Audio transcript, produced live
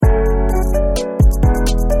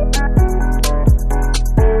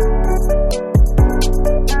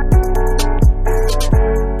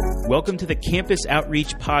Welcome to the Campus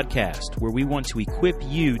Outreach Podcast, where we want to equip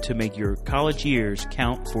you to make your college years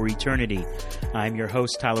count for eternity. I'm your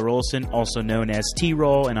host, Tyler Olson, also known as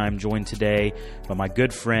T-Roll, and I'm joined today by my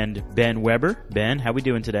good friend, Ben Weber. Ben, how we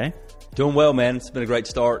doing today? Doing well, man. It's been a great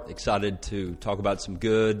start. Excited to talk about some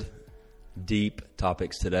good, deep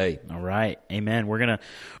topics today. All right. Amen. We're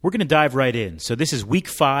gonna dive right in. So this is week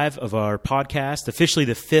 5 of our podcast, officially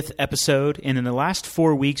the 5th episode. And in the last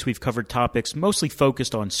 4 weeks, we've covered topics mostly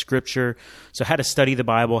focused on Scripture. So how to study the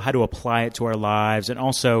Bible, how to apply it to our lives, and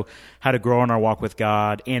also how to grow in our walk with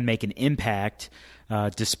God and make an impact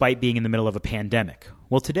despite being in the middle of a pandemic.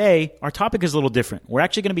 Well, today, our topic is a little different. We're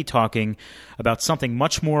actually going to be talking about something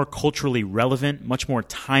much more culturally relevant, much more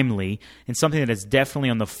timely, and something that is definitely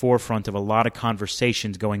on the forefront of a lot of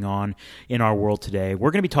conversations going on in our world today.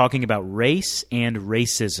 We're going to be talking about race and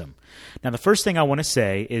racism. Now, the first thing I want to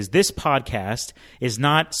say is this podcast is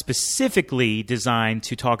not specifically designed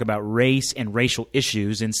to talk about race and racial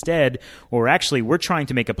issues. Instead, we're trying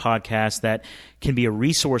to make a podcast that can be a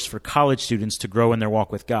resource for college students to grow in their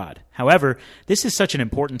walk with God. However, this is such an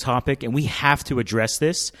important topic, and we have to address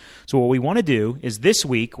this. So what we want to do is this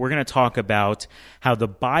week, we're going to talk about how the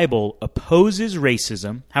Bible opposes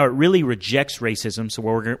racism, how it really rejects racism. So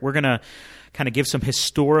we're going to kind of give some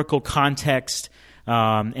historical context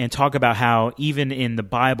and talk about how even in the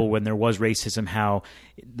Bible, when there was racism, how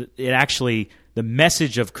it actually, the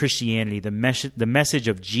message of Christianity, the message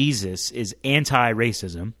of Jesus is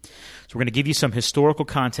anti-racism. So we're going to give you some historical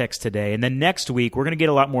context today. And then next week, we're going to get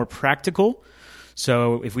a lot more practical.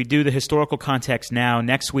 So if we do the historical context now,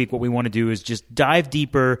 next week what we want to do is just dive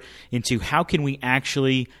deeper into how can we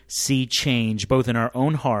actually see change both in our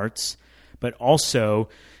own hearts, but also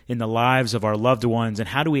in the lives of our loved ones, and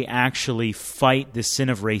how do we actually fight the sin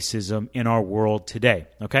of racism in our world today?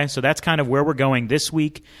 Okay, so that's kind of where we're going this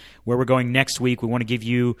week, where we're going next week. We want to give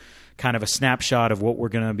you kind of a snapshot of what we're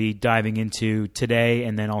going to be diving into today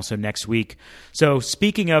and then also next week. So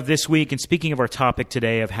speaking of this week and speaking of our topic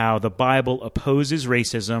today of how the Bible opposes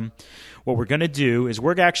racism, what we're going to do is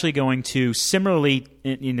we're actually going to similarly,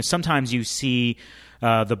 sometimes you see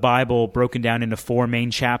the Bible broken down into 4 main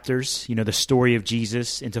chapters, the story of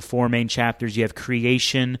Jesus into 4 main chapters. You have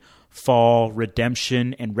creation, fall,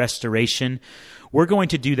 redemption, and restoration. We're going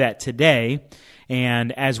to do that today.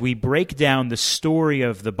 And as we break down the story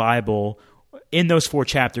of the Bible in those 4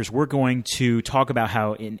 chapters, we're going to talk about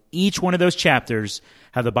how in each one of those chapters,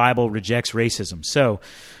 how the Bible rejects racism. So,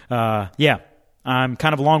 I'm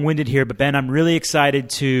kind of long-winded here, but Ben, I'm really excited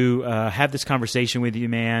to have this conversation with you,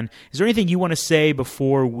 man. Is there anything you want to say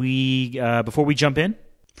before we jump in?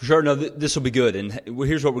 For sure. No, this will be good. And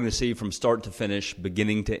here's what we're going to see from start to finish,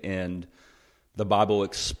 beginning to end. The Bible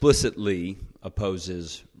explicitly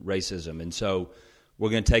opposes racism. And so we're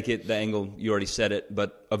going to take it the angle, you already said it,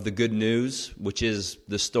 but of the good news, which is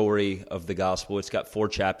the story of the gospel. It's got 4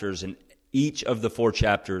 chapters, and each of the 4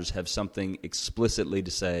 chapters have something explicitly to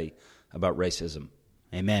say about racism.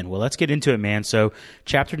 Amen. Well, let's get into it, man. So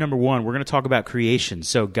chapter number 1, we're going to talk about creation.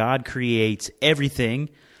 So God creates everything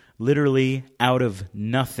literally out of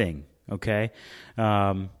nothing, okay?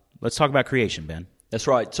 Let's talk about creation, Ben. That's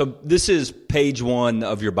right. So this is page 1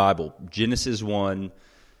 of your Bible, Genesis 1,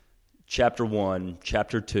 chapter 1,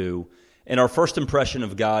 chapter 2. And our first impression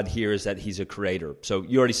of God here is that He's a creator. So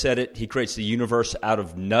you already said it. He creates the universe out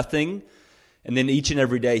of nothing. And then each and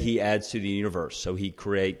every day He adds to the universe. So He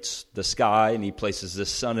creates the sky and He places the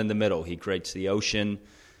sun in the middle. He creates the ocean.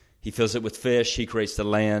 He fills it with fish. He creates the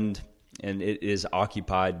land, and it is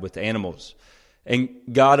occupied with animals. And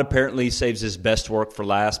God apparently saves His best work for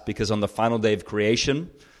last, because on the final day of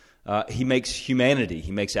creation, He makes humanity.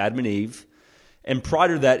 He makes Adam and Eve. And prior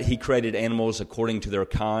to that, He created animals according to their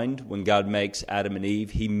kind. When God makes Adam and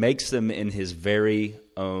Eve, He makes them in His very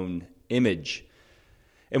own image.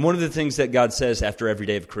 And one of the things that God says after every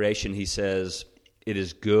day of creation, He says, it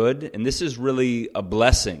is good. And this is really a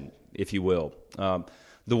blessing, if you will.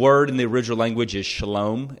 The word in the original language is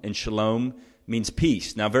shalom, and shalom means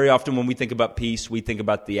peace. Now, very often when we think about peace, we think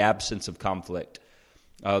about the absence of conflict,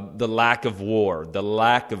 the lack of war, the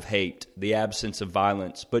lack of hate, the absence of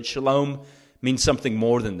violence. But shalom means something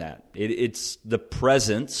more than that. It's the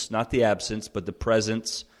presence, not the absence, but the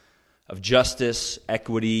presence of justice,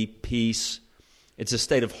 equity, peace. It's a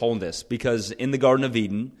state of wholeness, because in the Garden of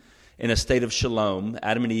Eden, in a state of shalom,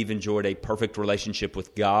 Adam and Eve enjoyed a perfect relationship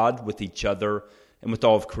with God, with each other, and with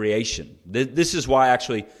all of creation. This is why,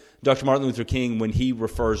 actually, Dr. Martin Luther King, when he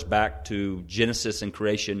refers back to Genesis and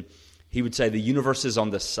creation, he would say the universe is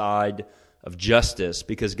on the side of justice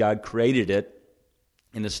because God created it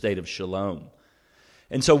in a state of shalom.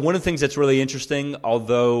 And so one of the things that's really interesting,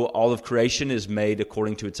 although all of creation is made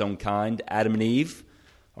according to its own kind, Adam and Eve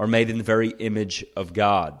are made in the very image of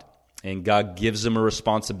God. And God gives them a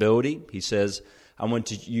responsibility. He says, I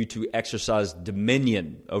want you to exercise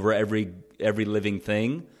dominion over every living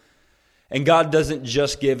thing. And God doesn't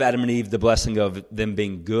just give Adam and Eve the blessing of them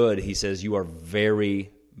being good. He says, you are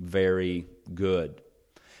very, very good.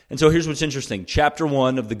 And so here's what's interesting. Chapter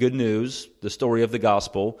 1 of the Good News, the story of the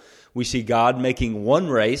gospel, we see God making one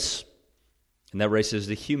race, and that race is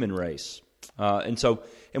the human race. And so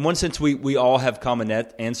in one sense, we all have common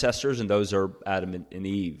ancestors, and those are Adam and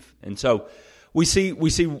Eve. And so we see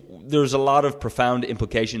there's a lot of profound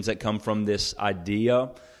implications that come from this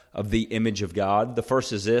idea of the image of God. The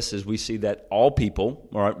first is this, is we see that all people,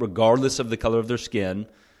 all right, regardless of the color of their skin,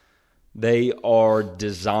 they are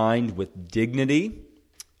designed with dignity,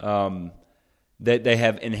 that they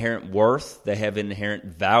have inherent worth, they have inherent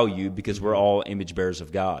value because we're all image bearers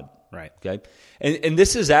of God. Right. Okay. And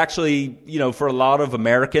this is actually, for a lot of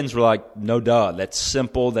Americans, we're like, no duh, that's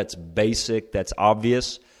simple, that's basic, that's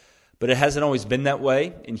obvious. But it hasn't always been that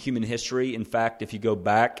way in human history. In fact, if you go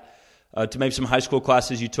back to maybe some high school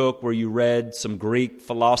classes you took where you read some Greek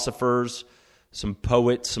philosophers, some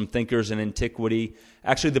poets, some thinkers in antiquity,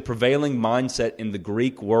 actually the prevailing mindset in the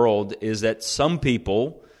Greek world is that some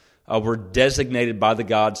people were designated by the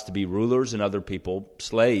gods to be rulers and other people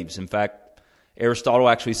slaves. In fact, Aristotle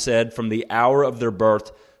actually said from the hour of their birth,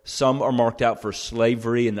 some are marked out for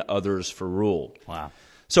slavery and others for rule. Wow.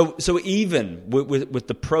 So even with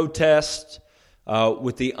the protest,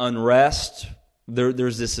 with the unrest,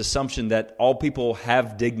 there's this assumption that all people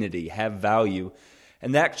have dignity, have value.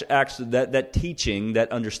 And that teaching,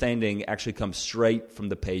 that understanding actually comes straight from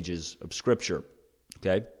the pages of Scripture.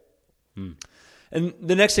 Okay? And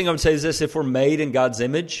the next thing I would say is this: if we're made in God's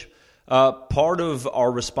image, part of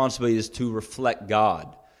our responsibility is to reflect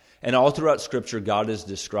God. And all throughout Scripture, God is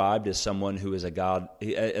described as someone who is a God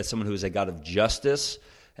of justice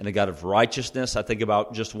and a God of righteousness. I think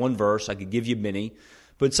about just one verse. I could give you many,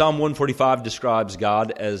 but Psalm 145 describes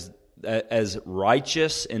God as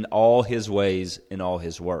righteous in all His ways, in all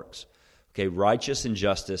His works. Okay, righteous and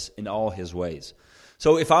justice in all His ways.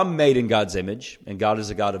 So if I'm made in God's image, and God is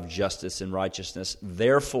a God of justice and righteousness,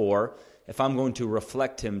 therefore, if I'm going to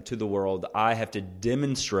reflect Him to the world, I have to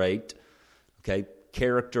demonstrate,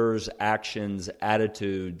 characters, actions,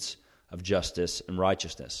 attitudes of justice and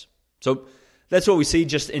righteousness. So that's what we see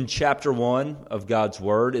just in chapter 1 of God's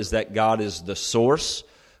Word, is that God is the source,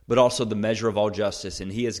 but also the measure of all justice,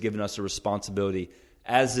 and He has given us a responsibility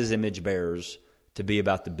as His image bearers to be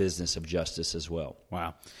about the business of justice as well.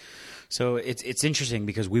 Wow. So it's interesting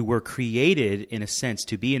because we were created, in a sense,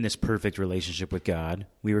 to be in this perfect relationship with God.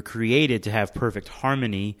 We were created to have perfect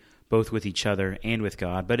harmony, both with each other and with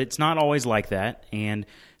God, but it's not always like that, and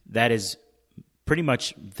that is pretty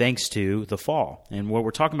much thanks to the fall. And what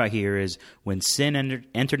we're talking about here is when sin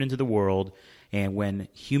entered into the world and when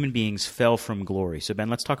human beings fell from glory. So, Ben,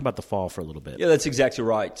 let's talk about the fall for a little bit. Yeah, that's exactly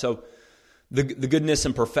right. So the goodness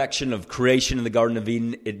and perfection of creation in the Garden of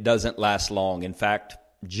Eden, it doesn't last long. In fact,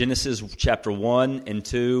 Genesis chapter 1 and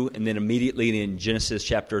 2, and then immediately in Genesis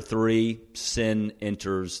chapter 3, sin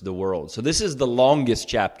enters the world. So this is the longest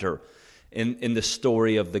chapter in the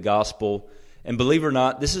story of the gospel. And believe it or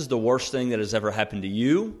not, this is the worst thing that has ever happened to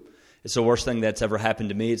you. It's the worst thing that's ever happened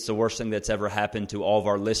to me. It's the worst thing that's ever happened to all of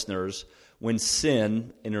our listeners when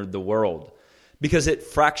sin entered the world. Because it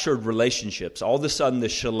fractured relationships. All of a sudden, the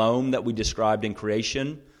shalom that we described in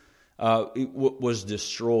creation was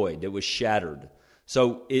destroyed. It was shattered.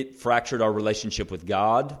 So it fractured our relationship with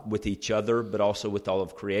God, with each other, but also with all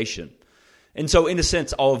of creation. And so in a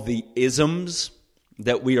sense, all of the isms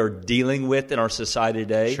that we are dealing with in our society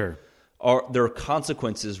today, Sure. there are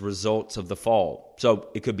consequences, results of the fall. So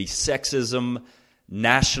it could be sexism,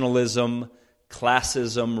 nationalism,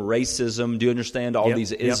 classism, racism. Do you understand all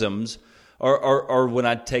these isms? Or when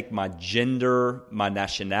I take my gender, my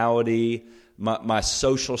nationality, my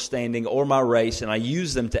social standing, or my race, and I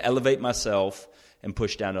use them to elevate myself and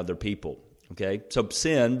push down other people. Okay? So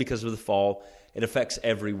sin, because of the fall, it affects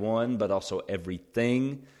everyone, but also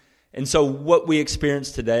everything. And so what we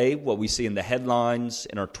experience today, what we see in the headlines,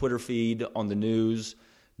 in our Twitter feed, on the news,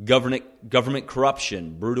 government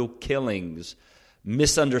corruption, brutal killings,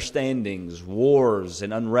 misunderstandings, wars,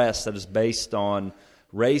 and unrest that is based on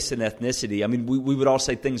race and ethnicity. I mean, we would all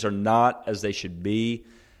say things are not as they should be,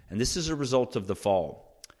 and this is a result of the fall.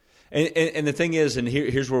 And the thing is, and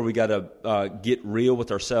here's where we got to get real with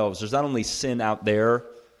ourselves. There's not only sin out there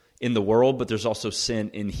in the world, but there's also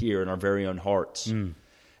sin in here in our very own hearts.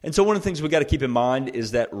 And so one of the things we got to keep in mind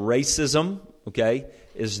is that racism okay,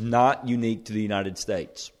 is not unique to the United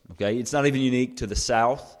States. Okay, it's not even unique to the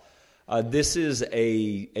South. This is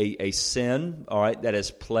a sin, all right, that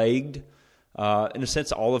has plagued, in a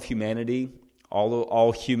sense, all of humanity,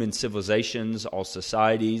 all human civilizations, all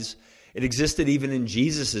societies. It existed even in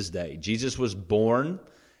Jesus' day. Jesus was born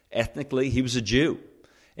ethnically. He was a Jew.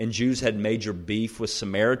 And Jews had major beef with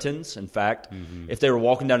Samaritans. In fact, if they were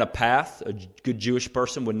walking down a path, a good Jewish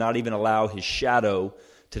person would not even allow his shadow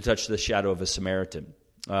to touch the shadow of a Samaritan.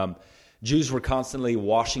 Jews were constantly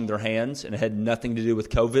washing their hands, and it had nothing to do with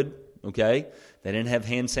COVID, okay? They didn't have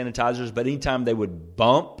hand sanitizers, but anytime they would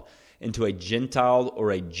bump into a Gentile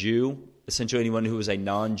or a Jew, essentially anyone who was a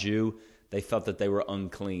non-Jew, they felt that they were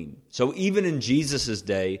unclean. So even in Jesus'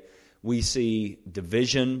 day, we see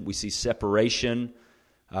division, we see separation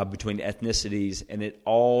between ethnicities, and it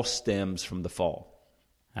all stems from the fall.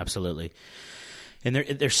 Absolutely. And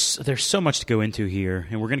there's so much to go into here,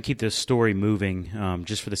 and we're going to keep this story moving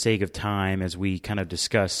just for the sake of time as we kind of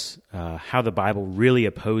discuss how the Bible really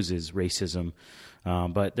opposes racism.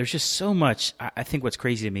 But there's just so much. I think what's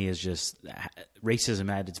crazy to me is just racism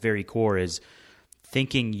at its very core is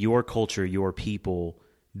thinking your culture, your people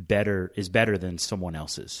is better than someone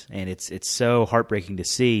else's, and it's so heartbreaking to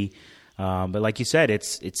see. But like you said,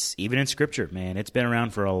 it's even in Scripture, man. It's been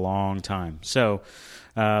around for a long time. So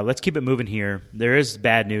let's keep it moving here. There is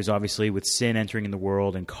bad news, obviously, with sin entering in the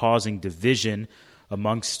world and causing division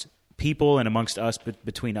amongst people and amongst us,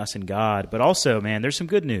 between us and God. But also, man, there's some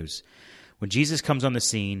good news. When Jesus comes on the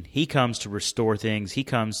scene, he comes to restore things. He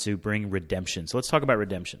comes to bring redemption. So let's talk about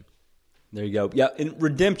redemption. There you go. Yeah, and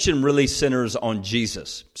redemption really centers on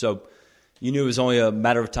Jesus. So you knew it was only a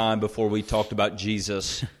matter of time before we talked about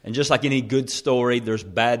Jesus. And just like any good story, there's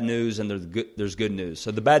bad news and there's good news. So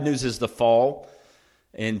the bad news is the fall,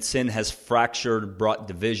 and sin has fractured, brought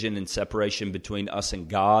division and separation between us and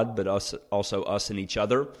God, but also us and each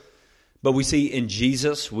other. But we see in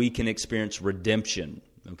Jesus, we can experience redemption,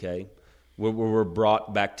 okay, where we're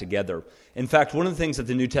brought back together. In fact, one of the things that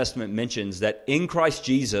the New Testament mentions, that in Christ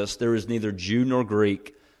Jesus, there is neither Jew nor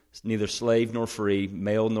Greek, neither slave nor free,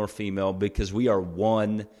 male nor female, because we are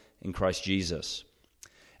one in Christ Jesus.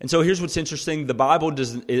 And so here's what's interesting. The Bible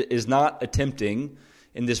is not attempting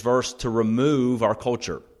in this verse to remove our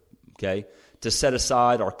culture, okay, to set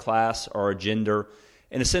aside our class or our gender.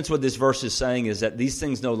 In a sense, what this verse is saying is that these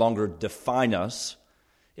things no longer define us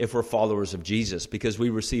if we're followers of Jesus, because we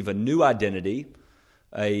receive a new identity,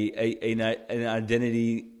 an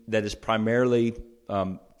identity that is primarily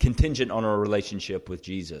contingent on our relationship with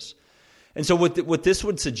Jesus. And so what this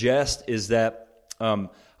would suggest is that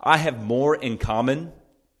I have more in common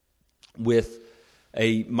with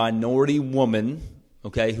a minority woman,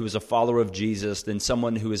 okay, who is a follower of Jesus than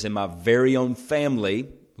someone who is in my very own family,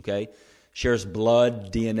 okay, shares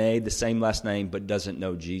blood, DNA, the same last name, but doesn't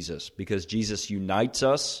know Jesus, because Jesus unites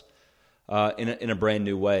us in a brand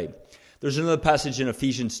new way. There's another passage in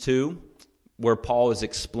Ephesians 2 where Paul is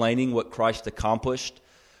explaining what Christ accomplished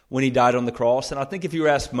when he died on the cross. And I think if you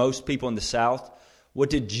ask most people in the South, what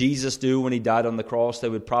did Jesus do when he died on the cross, they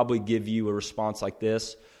would probably give you a response like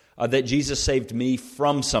this, that Jesus saved me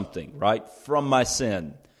from something, right? From my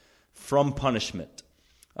sin, from punishment.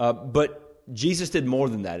 But Jesus did more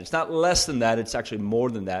than that. It's not less than that, it's actually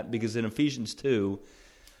more than that, because in Ephesians 2,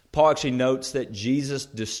 Paul actually notes that Jesus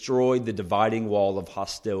destroyed the dividing wall of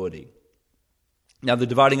hostility. Now, the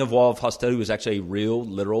dividing wall of hostility was actually a real,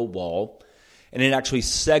 literal wall, and it actually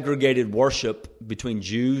segregated worship between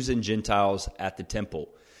Jews and Gentiles at the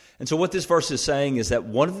temple. And so what this verse is saying is that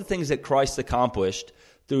one of the things that Christ accomplished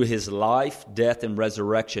through his life, death, and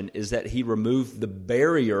resurrection is that he removed the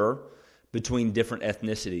barrier between different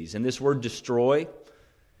ethnicities. And this word destroy,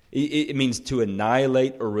 it means to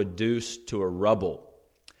annihilate or reduce to a rubble.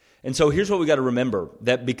 And so here's what we got to remember,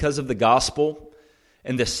 that because of the gospel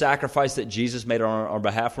and the sacrifice that Jesus made on our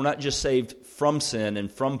behalf, we're not just saved from sin and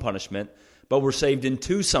from punishment, but we're saved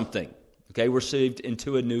into something. Okay, we're saved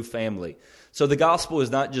into a new family. So the gospel is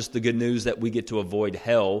not just the good news that we get to avoid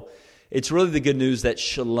hell. It's really the good news that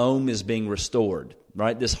shalom is being restored,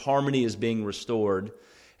 right? This harmony is being restored.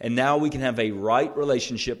 And now we can have a right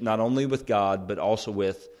relationship not only with God, but also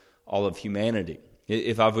with all of humanity.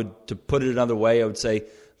 If I were to put it another way, I would say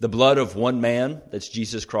the blood of one man, that's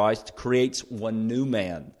Jesus Christ, creates one new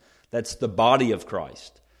man. That's the body of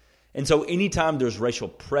Christ. And so anytime there's racial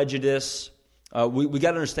prejudice, we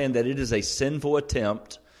got to understand that it is a sinful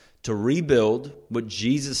attempt to rebuild what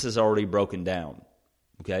Jesus has already broken down.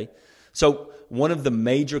 Okay? So one of the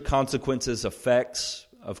major consequences, effects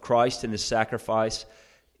of Christ and his sacrifice,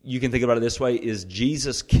 you can think about it this way, is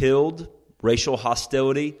Jesus killed racial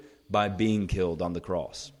hostility by being killed on the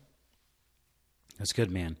cross. That's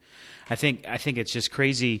good, man. I think it's just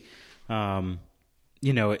crazy. In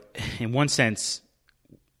one sense,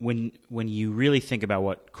 when you really think about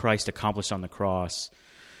what Christ accomplished on the cross,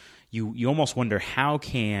 you almost wonder, how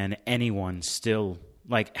can anyone still,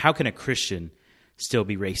 how can a Christian still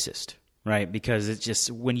be racist, right? Because it's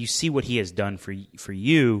just, when you see what he has done for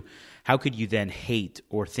you, how could you then hate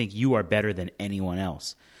or think you are better than anyone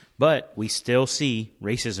else? But we still see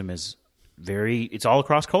racism as it's all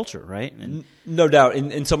across culture, right? And no doubt.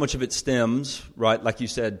 And so much of it stems, right, like you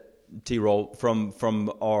said, T-Roll,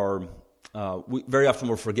 from our, very often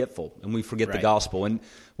we're forgetful and we forget the gospel. And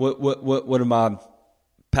what one of my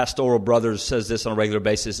pastoral brothers says this on a regular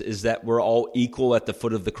basis is that we're all equal at the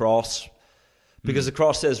foot of the cross. Because the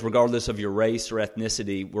cross says, regardless of your race or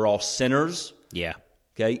ethnicity, we're all sinners. Yeah.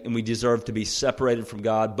 Okay, and we deserve to be separated from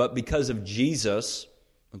God. But because of Jesus,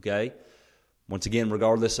 okay, once again,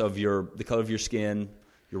 regardless of the color of your skin,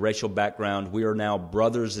 your racial background, we are now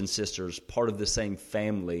brothers and sisters, part of the same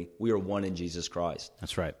family. We are one in Jesus Christ.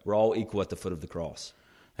 That's right. We're all equal at the foot of the cross.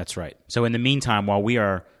 That's right. So in the meantime, while we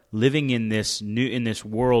are living in this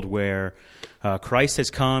world where Christ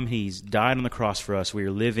has come, He's died on the cross for us, we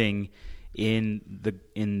are living in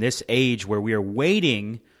this age where we are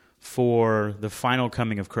waiting for the final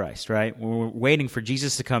coming of Christ, right? We're waiting for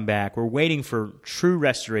Jesus to come back. We're waiting for true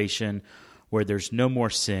restoration where there's no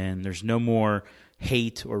more sin, there's no more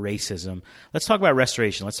hate or racism. Let's talk about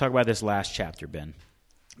restoration. Let's talk about this last chapter, Ben.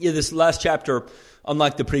 Yeah, this last chapter,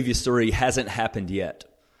 unlike the previous three, hasn't happened yet.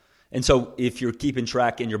 And so if you're keeping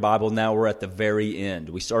track in your Bible, now we're at the very end.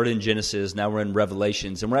 We started in Genesis, now we're in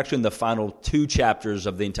Revelations, and we're actually in the final two chapters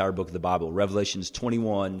of the entire book of the Bible, Revelations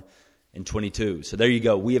 21 and 22. So there you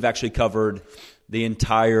go. We have actually covered the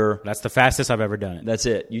entire... That's the fastest I've ever done it. That's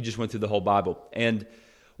it. You just went through the whole Bible. And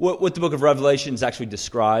what the book of Revelations actually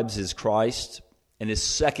describes is Christ and His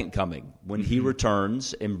second coming, when He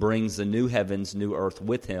returns and brings the new heavens, new earth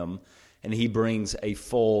with Him, and He brings a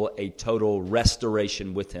total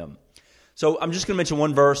restoration with Him. So I'm just going to mention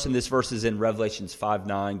one verse, and this verse is in Revelations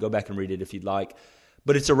 5:9. Go back and read it if you'd like.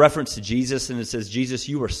 But it's a reference to Jesus, and it says, Jesus,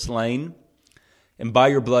 you were slain, and by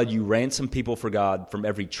your blood you ransomed people for God from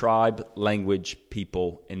every tribe, language,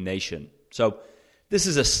 people, and nation. So this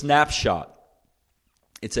is a snapshot.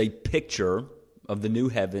 It's a picture of the new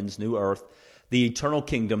heavens, new earth, the eternal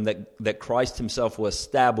kingdom that Christ Himself will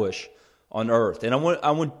establish on earth. And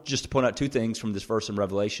I want just to point out two things from this verse in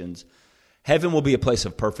Revelations. Heaven will be a place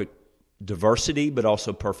of perfect diversity, but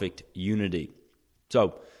also perfect unity.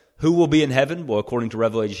 So, who will be in heaven? Well, according to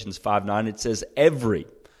Revelations 5:9, it says every,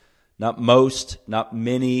 not most, not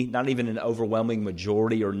many, not even an overwhelming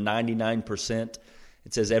majority or 99%.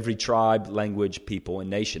 It says every tribe, language, people, and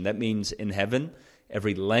nation. That means in heaven,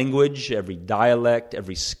 every language, every dialect,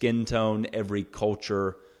 every skin tone, every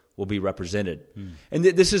culture will be represented. And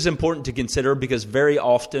this is important to consider because very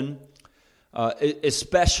often,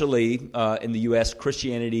 especially in the U.S.,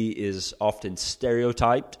 Christianity is often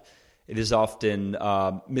stereotyped. It is often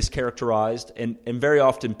mischaracterized. And very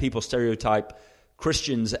often people stereotype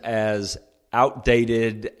Christians as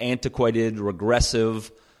outdated, antiquated,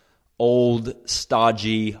 regressive, old,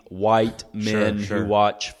 stodgy, white men who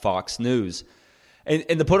watch Fox News.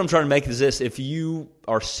 And the point I'm trying to make is this: if you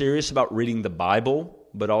are serious about reading the Bible,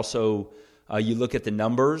 but also you look at the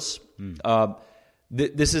numbers,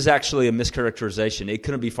 this is actually a mischaracterization. It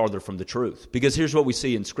couldn't be farther from the truth. Because here's what we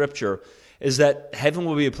see in Scripture, is that heaven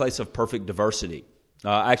will be a place of perfect diversity.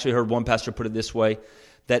 I actually heard one pastor put it this way,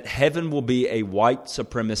 that heaven will be a white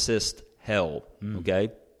supremacist hell,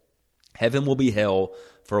 okay? Heaven will be hell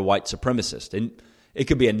for a white supremacist. And it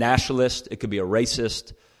could be a nationalist, it could be a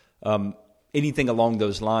racist, anything along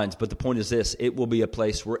those lines. But the point is this: it will be a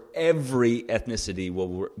place where every ethnicity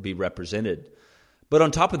will be represented. But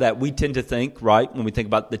on top of that, we tend to think, right, when we think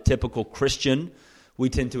about the typical Christian, we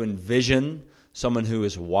tend to envision someone who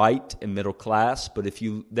is white and middle class. But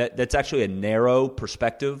that's actually a narrow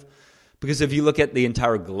perspective, because if you look at the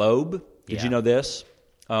entire globe, did you know this?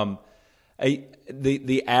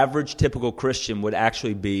 The average typical Christian would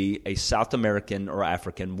actually be a South American or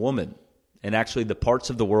African woman. And actually the parts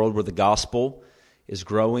of the world where the gospel is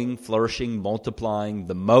growing, flourishing, multiplying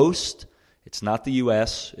the most, it's not the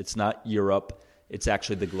U.S., it's not Europe, it's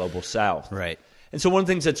actually the global South. Right. And so one of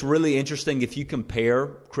the things that's really interesting, if you compare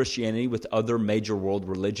Christianity with other major world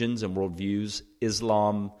religions and worldviews,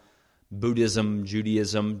 Islam, Buddhism,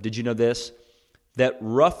 Judaism, did you know this? That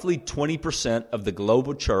roughly 20% of the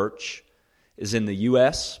global church is in the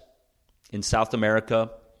U.S., in South America,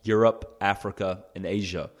 Europe, Africa, and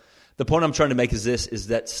Asia. The point I'm trying to make is this, is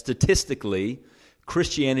that statistically,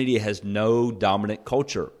 Christianity has no dominant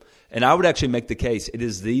culture. And I would actually make the case it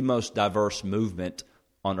is the most diverse movement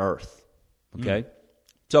on earth. Okay?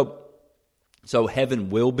 So heaven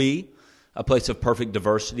will be a place of perfect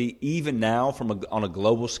diversity. Even now, on a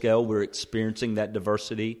global scale, we're experiencing that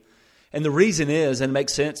diversity. And the reason is, and it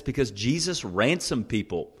makes sense, because Jesus ransomed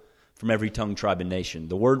people from every tongue, tribe, and nation.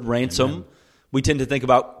 The word ransom, we tend to think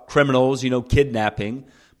about criminals, kidnapping,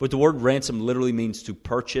 but the word ransom literally means to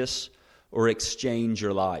purchase or exchange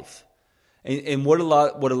your life. And what a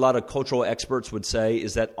lot of cultural experts would say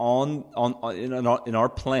is that in our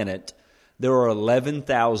planet, there are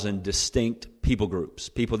 11,000 distinct people groups,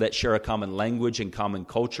 people that share a common language and common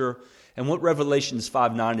culture. And what Revelations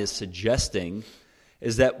 5:9 is suggesting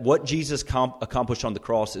is that what Jesus accomplished on the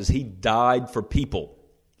cross is he died for people,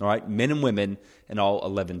 all right, men and women in all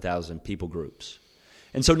 11,000 people groups.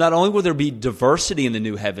 And so not only will there be diversity in the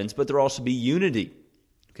new heavens, but there will also be unity,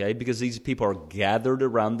 okay, because these people are gathered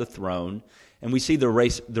around the throne, and we see their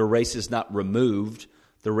race is not removed,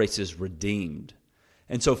 their race is redeemed.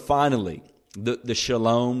 And so finally, the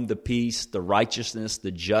shalom, the peace, the righteousness,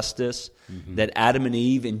 the justice that Adam and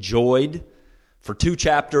Eve enjoyed for 2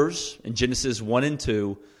 chapters in Genesis 1 and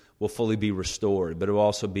 2 will fully be restored, but it will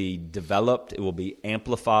also be developed, it will be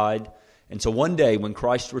amplified. And so one day when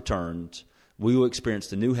Christ returns, we will experience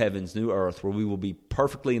the new heavens, new earth, where we will be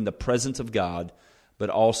perfectly in the presence of God, but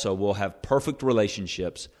also we'll have perfect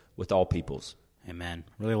relationships with all peoples. Amen.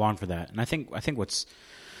 Really long for that. And I think what's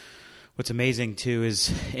amazing too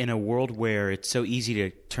is in a world where it's so easy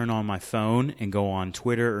to turn on my phone and go on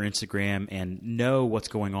Twitter or Instagram and know what's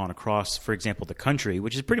going on across, for example, the country,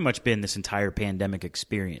 which has pretty much been this entire pandemic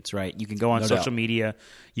experience, right? You can go on social media,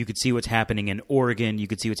 you could see what's happening in Oregon, you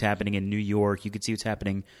could see what's happening in New York, you could see what's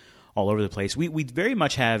happening all over the place. We very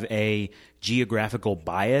much have a geographical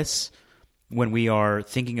bias when we are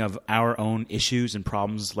thinking of our own issues and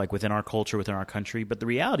problems like within our culture, within our country. But the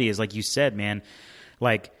reality is, like you said, man,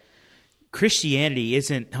 like Christianity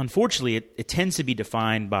isn't, unfortunately, it tends to be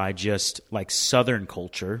defined by just like Southern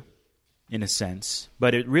culture in a sense,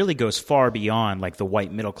 but it really goes far beyond like the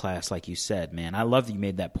white middle class, like you said, man. I love that you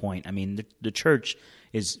made that point. I mean, the church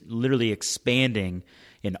is literally expanding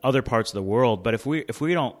in other parts of the world, but if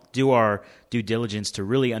we don't do our due diligence to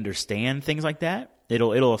really understand things like that,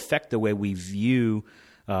 it'll affect the way we view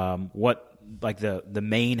what like the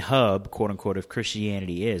main hub, quote unquote, of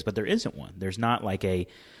Christianity is. But there isn't one. There's not like a,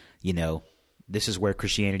 this is where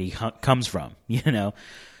Christianity comes from,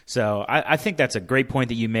 So I think that's a great point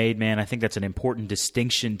that you made, man. I think that's an important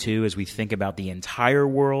distinction too, as we think about the entire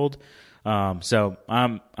world. So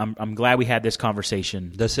I'm glad we had this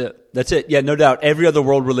conversation. That's it. Yeah, no doubt. Every other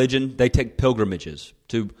world religion, they take pilgrimages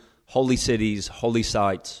to holy cities, holy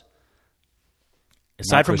sites.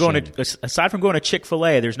 Aside from going to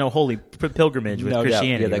Chick-fil-A, there's no holy pilgrimage with Christianity,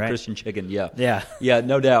 doubt. Yeah, that right? Christian chicken, yeah,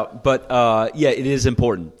 no doubt. But it is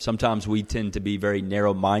important. Sometimes we tend to be very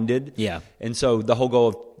narrow-minded, and so the whole goal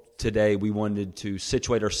of today, we wanted to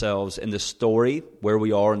situate ourselves in the story where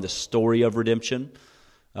we are in the story of redemption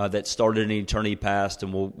that started in eternity past,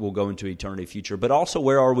 and we'll go into eternity future. But also,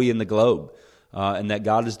 where are we in the globe, and that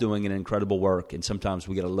God is doing an incredible work, and sometimes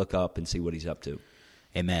we got to look up and see what He's up to.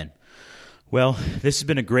 Amen. Well, this has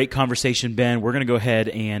been a great conversation, Ben. We're going to go ahead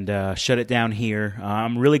and shut it down here.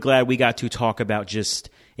 I'm really glad we got to talk about just,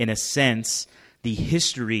 in a sense, the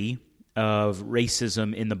history of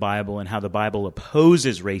racism in the Bible and how the Bible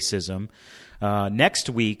opposes racism. Next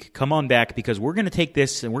week, come on back, because we're going to take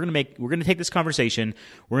this and we're going to take this conversation.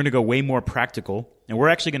 We're going to go way more practical, and we're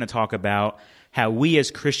actually going to talk about how we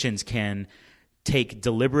as Christians can take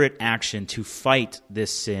deliberate action to fight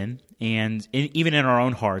this sin, and even in our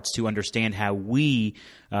own hearts, to understand how we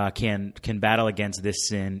can battle against this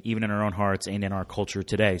sin, even in our own hearts and in our culture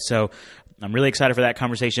today. So I'm really excited for that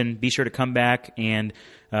conversation. Be sure to come back and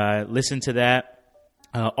listen to that.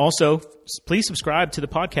 Also, please subscribe to the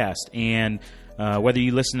podcast, and whether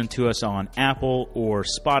you listen to us on Apple or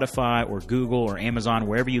Spotify or Google or Amazon,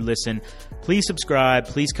 wherever you listen, please subscribe.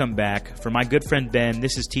 Please come back. For my good friend Ben,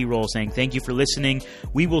 this is T-Roll saying thank you for listening.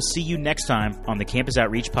 We will see you next time on the Campus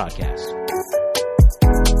Outreach Podcast.